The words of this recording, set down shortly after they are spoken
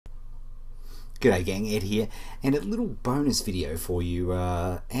G'day gang, Ed here, and a little bonus video for you,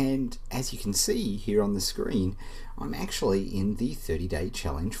 and as you can see here on the screen, I'm actually in the 30-day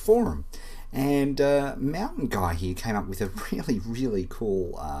challenge forum, and Mountain Guy here came up with a really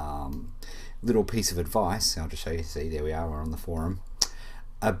cool little piece of advice. I'll just show you. See, there we are, we're on the forum,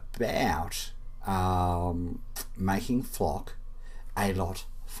 about making Flock a lot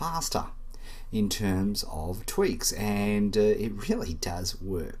faster in terms of tweaks, and it really does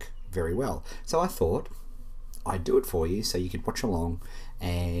work very well. So I thought I'd do it for you so you could watch along,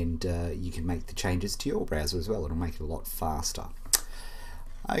 and you can make the changes to your browser as well. It'll make it a lot faster.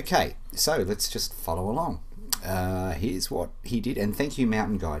 Okay, so let's just follow along. Here's what he did, and thank you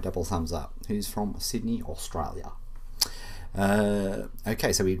Mountain Guy, double thumbs up, who's from Sydney, Australia.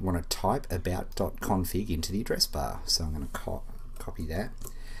 Okay, so we want to type about.config into the address bar, so I'm going to copy that.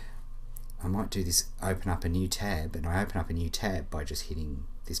 I might do this, open up a new tab, and I open up a new tab by just hitting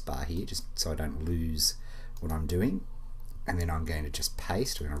this bar here, just so I don't lose what I'm doing. And then I'm going to just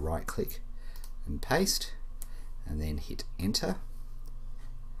paste. We're going to right click and paste, and then hit enter.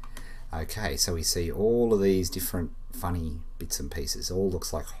 Okay, so we see all of these different funny bits and pieces. All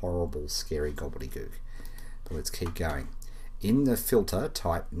looks like horrible, scary gobbledygook. But let's keep going. In the filter,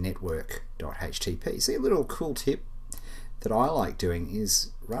 type network.htp. See, a little cool tip that I like doing is,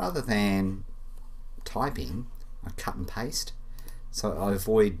 rather than typing, I cut and paste. So I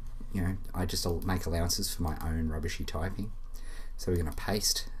avoid, I just make allowances for my own rubbishy typing. So we're going to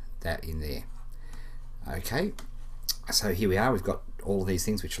paste that in there. Okay, so here we are. We've got all of these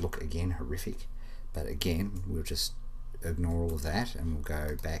things which look, again, horrific. But again, we'll just ignore all of that, and we'll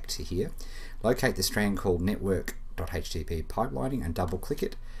go back to here. Locate the strand called network.htp pipelining and double click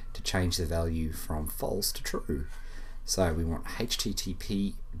it to change the value from false to true. So we want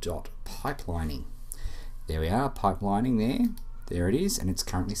http.pipelining. There we are, pipelining there. There it is, and it's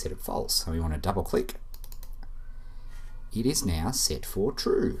currently set at false. So we want to double click. It is now set for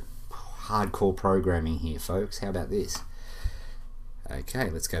true. Hardcore programming here, folks. How about this? Okay,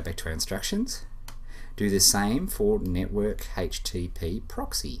 let's go back to our instructions. Do the same for network HTTP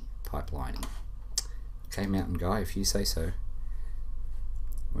proxy pipelining. Okay, Mountain Guy, if you say so.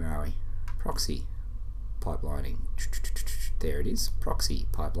 Where are we? Proxy pipelining. There it is, proxy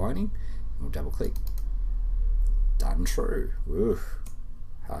pipelining. We'll double click. Done true. Oof.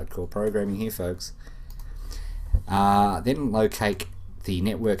 Hardcore programming here, folks. Then locate the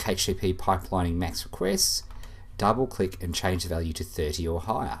network HTTP pipelining max requests. Double click and change the value to 30 or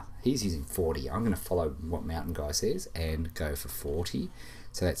higher. He's using 40. I'm going to follow what Mountain Guy says and go for 40.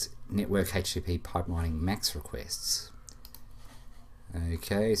 So that's network HTTP pipelining max requests.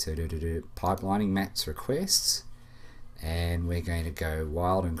 Okay, so pipelining max requests, and we're going to go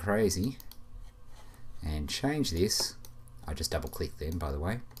wild and crazy and change this. I just double click then, by the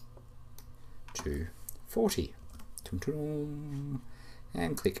way, to 40.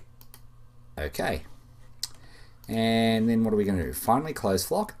 And click OK. And then what are we going to do? Finally close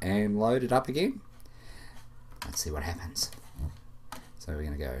Flock and load it up again. Let's see what happens. So we're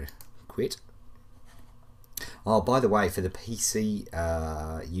going to go quit. Oh, by the way, for the PC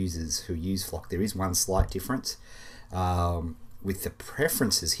users who use Flock, there is one slight difference. With the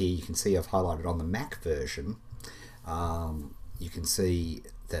preferences here, you can see I've highlighted on the Mac version. You can see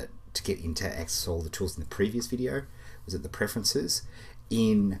that to get into access all the tools in the previous video was at the preferences.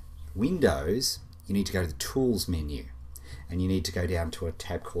 In Windows, you need to go to the tools menu, and you need to go down to a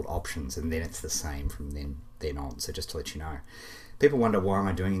tab called options, and then it's the same from then on. So just to let you know. People wonder, why am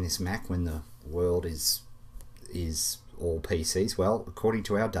I doing in this Mac when the world is all PCs? Well, according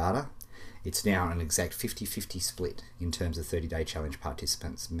to our data, it's now an exact 50-50 split in terms of 30-day challenge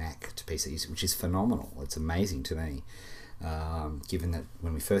participants, Mac to PCs, which is phenomenal. It's amazing to me, given that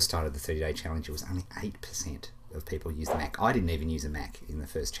when we first started the 30-day challenge, it was only 8% of people used the Mac. I didn't even use a Mac in the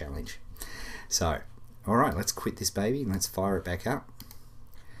first challenge. So, all right, let's quit this baby and let's fire it back up.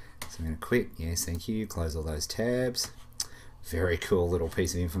 So I'm going to quit. Yes, thank you. Close all those tabs. Very cool little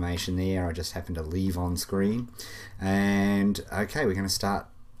piece of information there. I just happened to leave on screen. And okay, we're going to start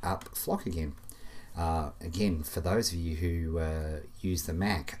up Flock again. Again, for those of you who use the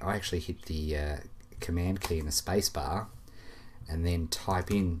Mac, I actually hit the command key in the space bar and then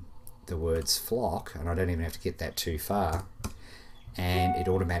type in the words Flock, and I don't even have to get that too far, and it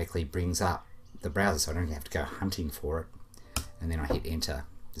automatically brings up the browser, so I don't even have to go hunting for it. And then I hit enter.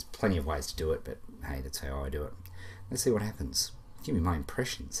 There's plenty of ways to do it, but hey, that's how I do it. Let's see what happens. Give me my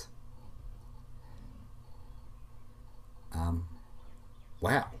impressions.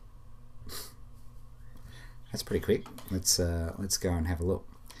 Wow, that's pretty quick. Let's go and have a look.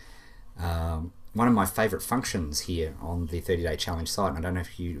 one of my favorite functions here on the 30-day challenge site, and I don't know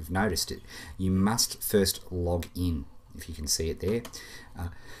if you've noticed it, you must first log in, if you can see it there.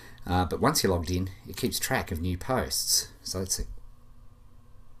 But once you're logged in, it keeps track of new posts. So let's see.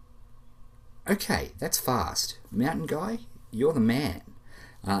 Okay, that's fast. Mountain Guy, you're the man.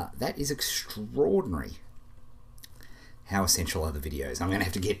 That is extraordinary. How essential are the videos? I'm going to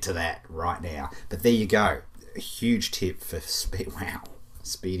have to get to that right now. But there you go. A huge tip for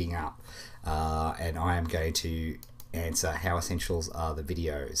speeding up. And I am going to answer how essentials are the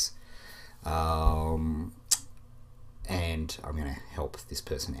videos. And I'm going to help this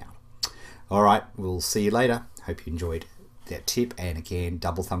person out. Alright, we'll see you later. Hope you enjoyed that tip. And again,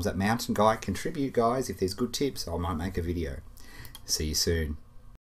 double thumbs up, Mountain Guy. Contribute, guys. If there's good tips, I might make a video. See you soon.